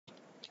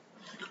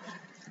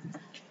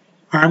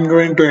I'm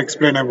going to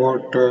explain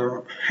about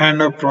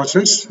handoff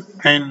process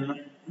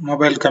in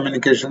mobile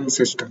communication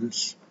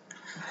systems.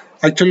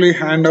 Actually,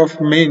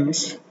 handoff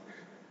means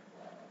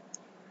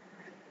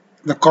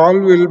the call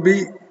will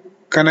be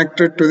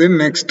connected to the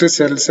next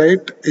cell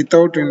site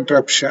without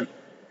interruption,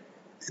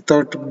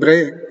 without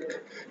break.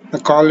 The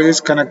call is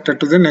connected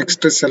to the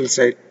next cell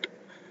site.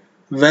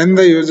 When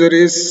the user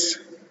is,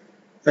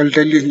 I'll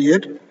tell you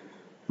here,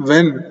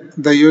 when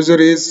the user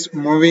is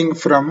moving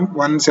from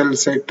one cell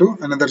site to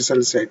another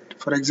cell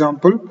site. For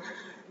example,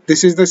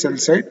 this is the cell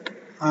site.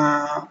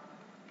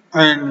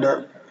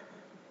 And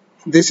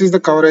this is the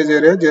coverage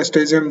area. Just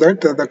assume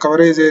that the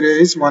coverage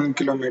area is 1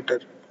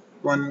 kilometer.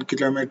 1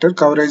 kilometer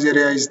coverage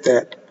area is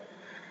there.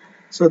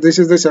 So this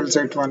is the cell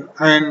site 1,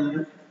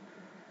 and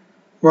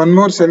one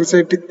more cell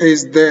site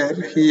is there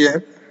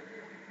here,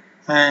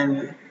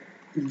 and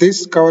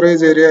this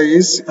coverage area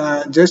is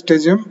just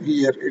assume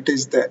here it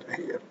is there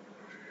here.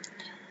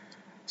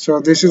 So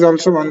this is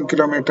also 1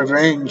 kilometer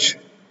range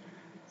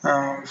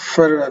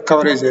for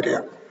coverage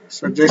area.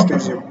 So just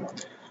assume.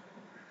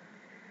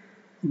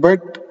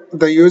 But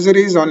the user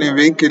is on a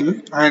vehicle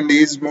and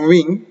is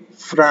moving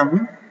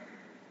from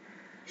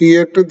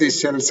here to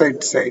this cell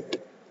site.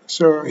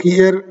 So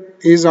here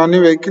is on a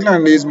vehicle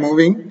and is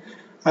moving,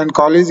 and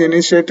call is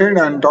initiated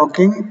and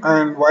talking,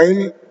 and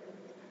while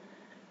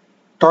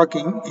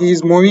talking he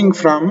is moving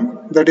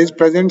from that is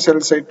present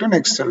cell site to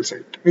next cell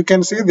site. We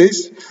can see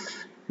this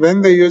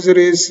when the user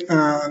is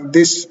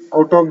this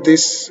out of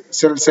this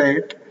cell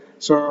site,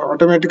 so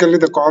automatically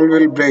the call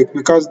will break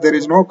because there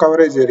is no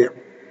coverage area.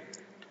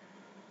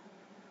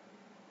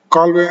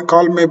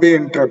 Call may be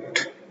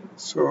interrupted.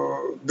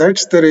 So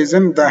that's the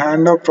reason the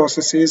handoff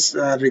process is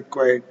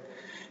required.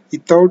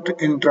 Without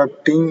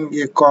interrupting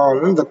a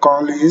call, the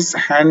call is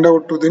handed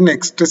out to the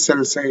next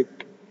cell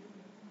site.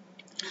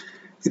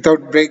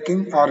 Without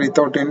breaking or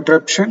without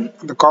interruption,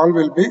 the call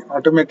will be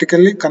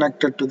automatically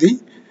connected to the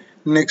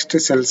next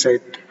cell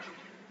site.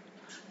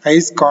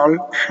 Is called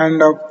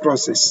handoff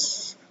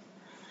process.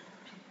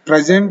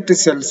 Present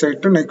cell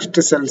site to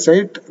next cell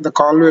site, the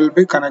call will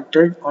be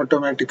connected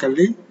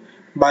automatically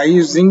by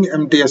using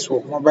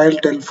MTSO, mobile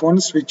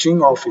telephone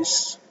switching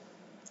office.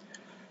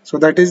 So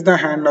that is the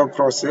handoff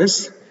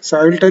process. So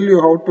I will tell you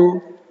how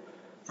to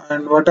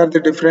and what are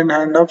the different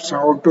handoffs,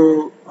 how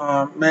to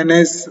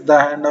manage the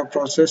handoff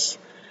process.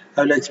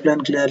 I will explain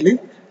clearly.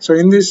 So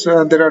in this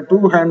there are two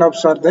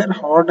handoffs are there,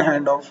 hard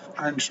handoff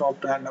and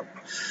soft handoff.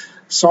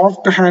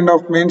 Soft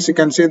handoff means you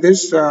can see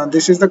this.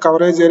 This is the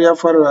coverage area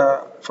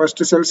for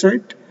first cell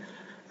site,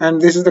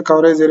 and this is the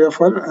coverage area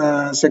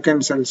for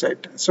second cell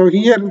site. So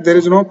here there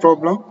is no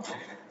problem.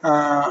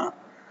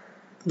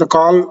 The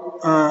call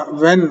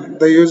when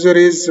the user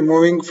is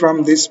moving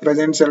from this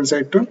present cell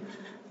site to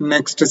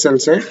next cell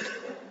site.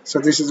 So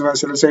this is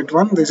cell site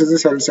 1, this is the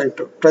cell site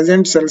 2.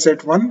 Present cell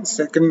site 1,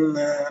 second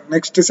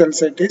next cell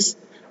site is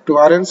 2,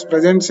 or else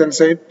present cell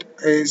site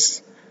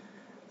is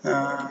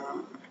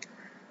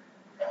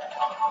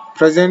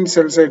present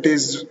cell site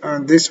is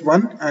this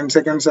one and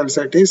second cell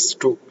site is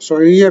 2. So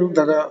here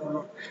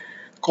the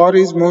call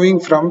is moving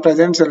from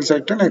present cell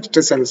site to next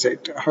cell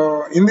site.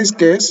 In this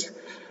case,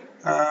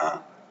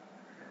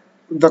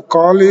 the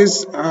call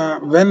is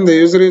when the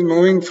user is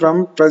moving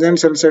from present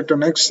cell site to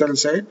next cell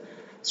site.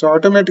 So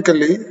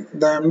automatically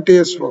the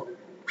MTSO,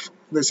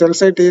 the cell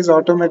site is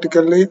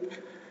automatically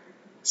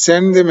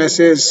send the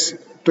message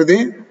to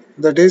the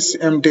that is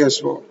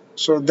MTSO.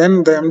 So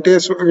then the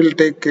MTSO will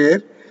take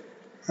care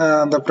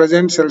the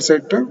present cell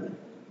site to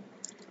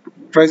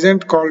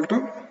present call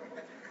to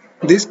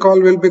this call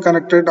will be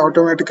connected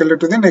automatically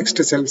to the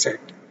next cell site.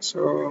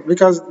 So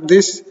because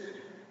this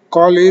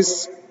call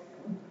is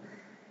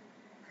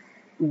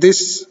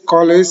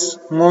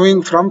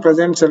moving from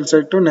present cell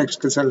site to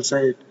next cell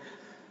site.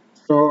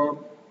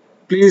 So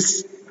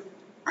please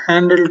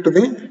handle to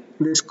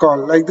this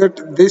call like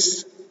that.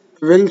 This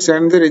will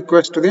send the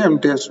request to the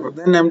MTSO.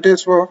 Then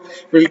MTSO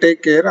will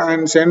take care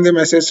and send the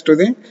message to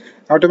the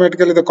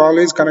automatically the call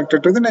is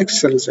connected to the next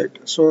cell site.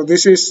 So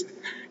this is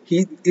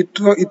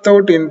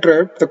without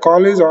interrupt, the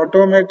call is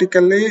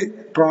automatically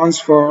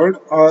transferred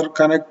or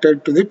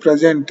connected to the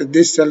present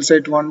this cell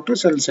site 1 to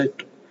cell site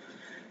 2.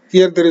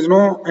 Here there is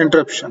no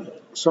interruption.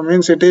 So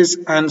means it is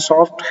an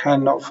soft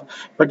handoff.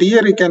 But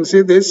here you can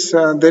see this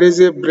there is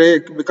a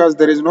break because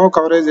there is no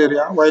coverage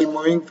area while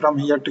moving from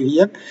here to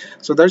here.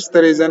 So that's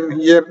the reason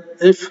here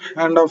if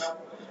handoff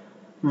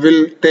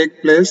will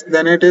take place,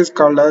 then it is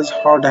called as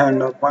hard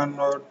handoff. One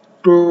or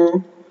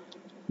two,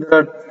 there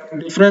are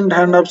different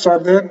handoffs are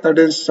there, that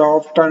is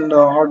soft and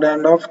hard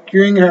handoff.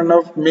 Queuing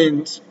handoff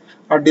means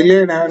or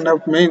delayed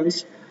handoff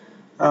means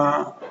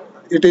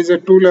it is a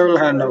two-level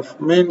handoff,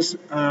 means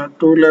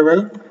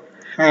two-level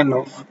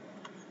handoff.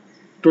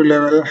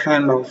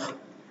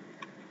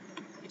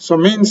 So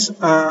means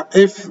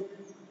if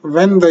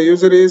when the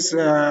user is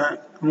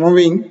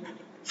moving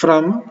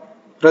from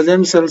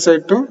present cell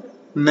site to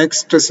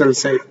next cell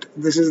site,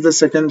 this is the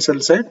second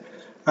cell site,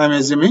 I am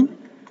assuming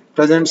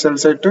present cell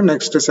site to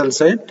next cell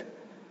site,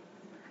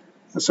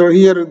 So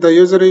here the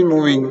user is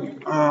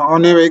moving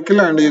on a vehicle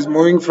and is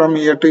moving from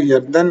here to here.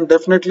 Then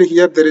definitely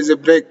here there is a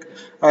break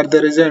or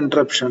there is an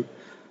interruption.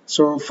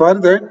 So for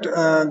that,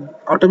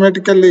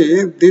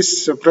 automatically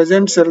this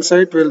present cell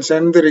site will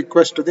send the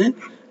request to the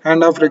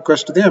handoff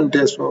request to the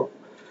MTSO.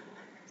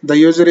 The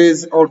user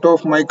is out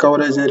of my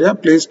coverage area.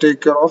 Please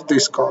take care of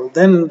this call.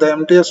 Then the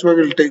MTSO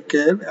will take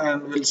care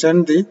and will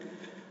send the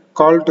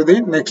call to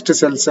the next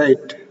cell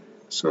site.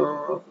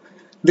 So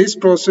this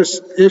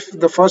process, if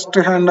the first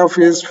handoff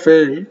is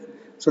failed,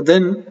 so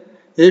then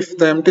if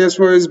the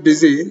MTSO is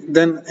busy,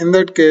 then in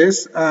that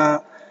case,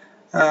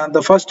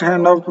 the first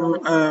handoff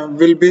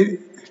will be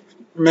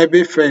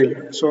maybe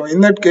failed. So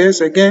in that case,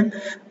 again,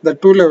 the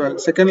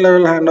second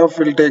level handoff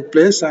will take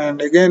place,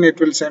 and again it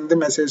will send the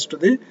message to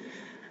the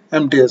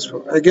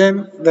MTSO.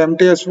 Again, the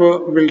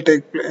MTSO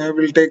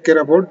will take care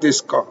about this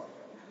call.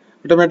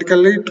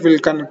 Automatically it will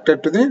connect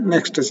it to the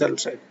next cell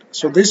site.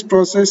 So this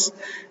process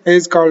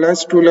is called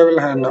as two-level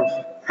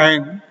handoff.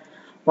 And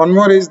one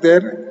more is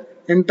there,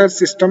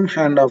 intersystem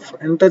handoff.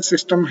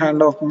 Intersystem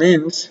handoff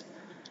means,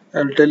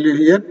 I will tell you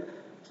here.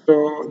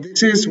 So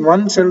this is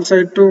one cell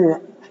site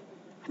to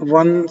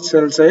one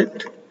cell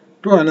site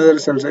to another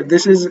cell site.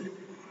 This is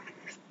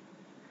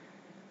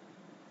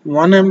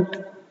one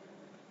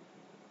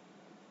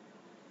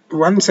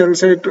one cell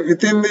site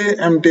within the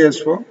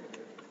MTSO.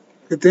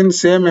 Within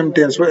same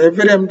MTSO,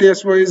 every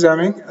MTSO is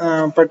having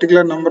a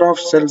particular number of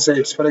cell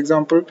sites. For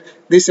example,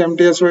 this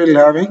MTSO will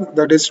having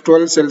that is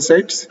 12 cell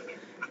sites,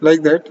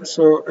 like that.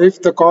 So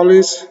if the call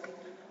is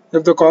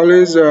if the call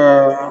is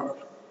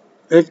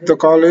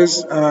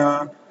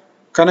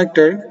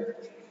connected,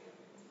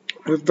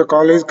 if the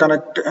call is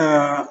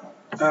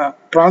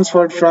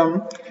transferred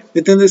from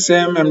within the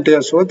same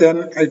MTSO,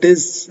 then it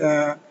is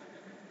a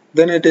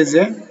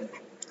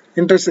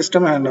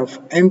intersystem handoff.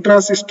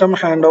 Intra-system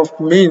handoff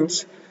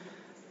means,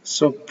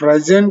 so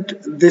present,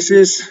 this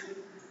is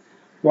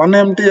one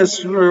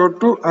MTSO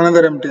to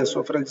another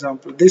MTSO. For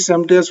example, this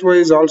MTSO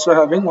is also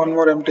having one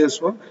more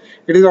MTSO.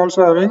 It is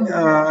also having,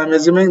 I'm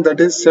assuming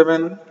that is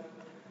seven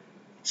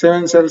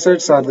cell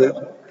sites are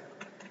there.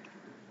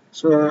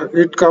 So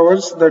it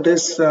covers, that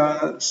is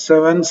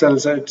 7 cell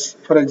sites.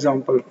 For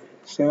example,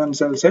 7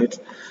 cell sites.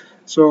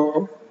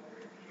 So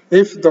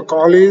if the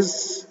call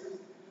is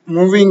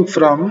moving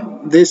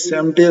from this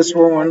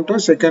MTSO1 to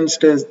second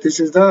stage, this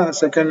is the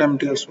second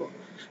MTSO.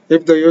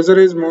 If the user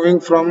is moving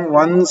from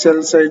one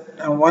cell site,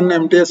 one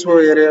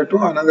MTSO area to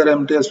another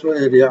MTSO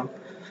area,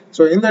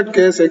 so in that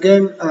case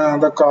again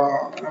the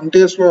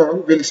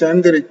MTSO will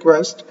send the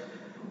request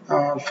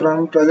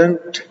from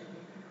present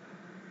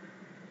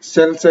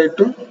cell site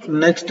to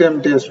next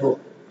MTSO.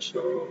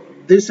 So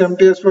this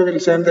MTSO will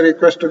send the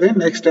request to the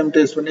next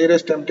MTSO,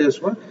 nearest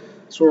MTSO.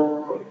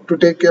 So to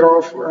take care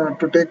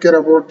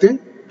about the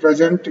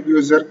present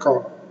user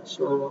call.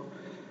 So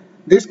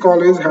this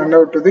call is handed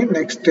out to the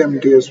next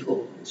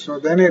MTSO. So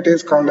then it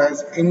is called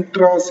as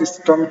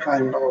intra-system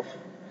handoff.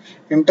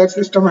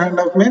 Inter-system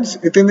handoff means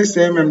within the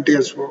same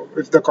MTSO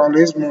if the call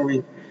is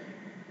moving.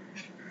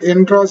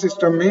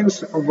 Intra-system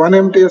means one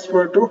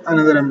MTSO to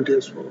another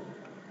MTSO.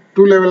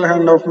 Two-level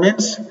handoff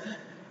means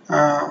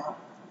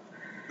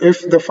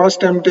if the first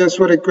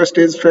MTSO request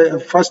is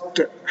first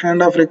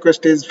handoff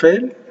request is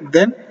failed,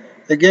 then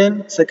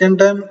again second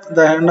time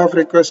the handoff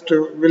request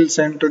will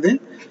send to the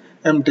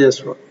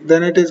MTSO.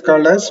 Then it is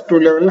called as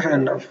two-level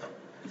handoff.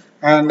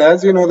 And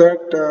as you know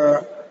that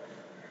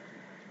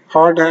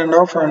hard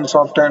handoff and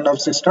soft handoff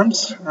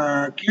systems,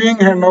 queuing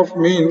handoff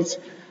means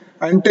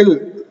until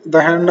the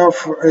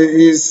handoff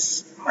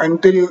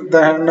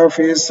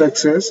is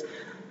success,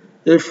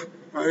 if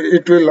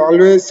it will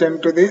always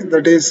send to the,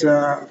 that is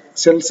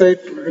cell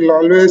site will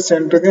always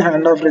send to the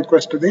handoff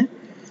request to the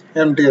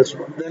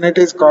MTSO. Then it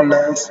is called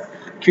as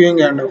queuing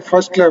handoff.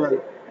 First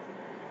level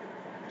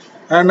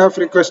handoff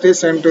request is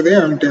sent to the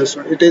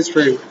MTSO. It is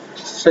failed.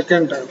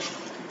 Second time,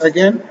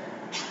 again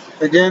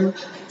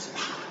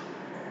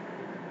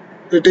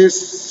it is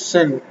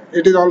sent.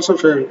 It is also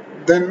failed.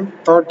 Then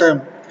third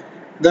time.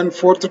 Then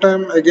fourth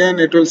time again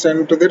it will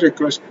send to the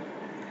request.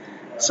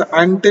 So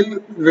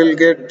until we'll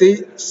get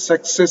the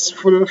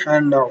successful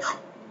handoff.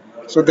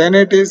 So then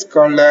it is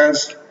called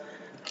as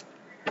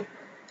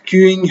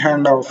queuing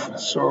handoff.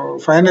 So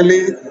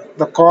finally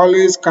the call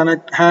is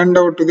hand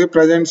out to the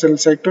present cell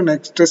site to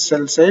next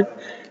cell site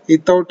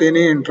without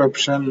any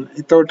interruption,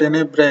 without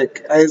any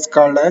break, is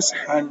called as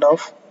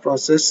handoff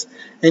process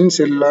in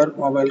cellular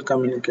mobile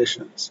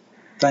communications.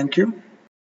 Thank you.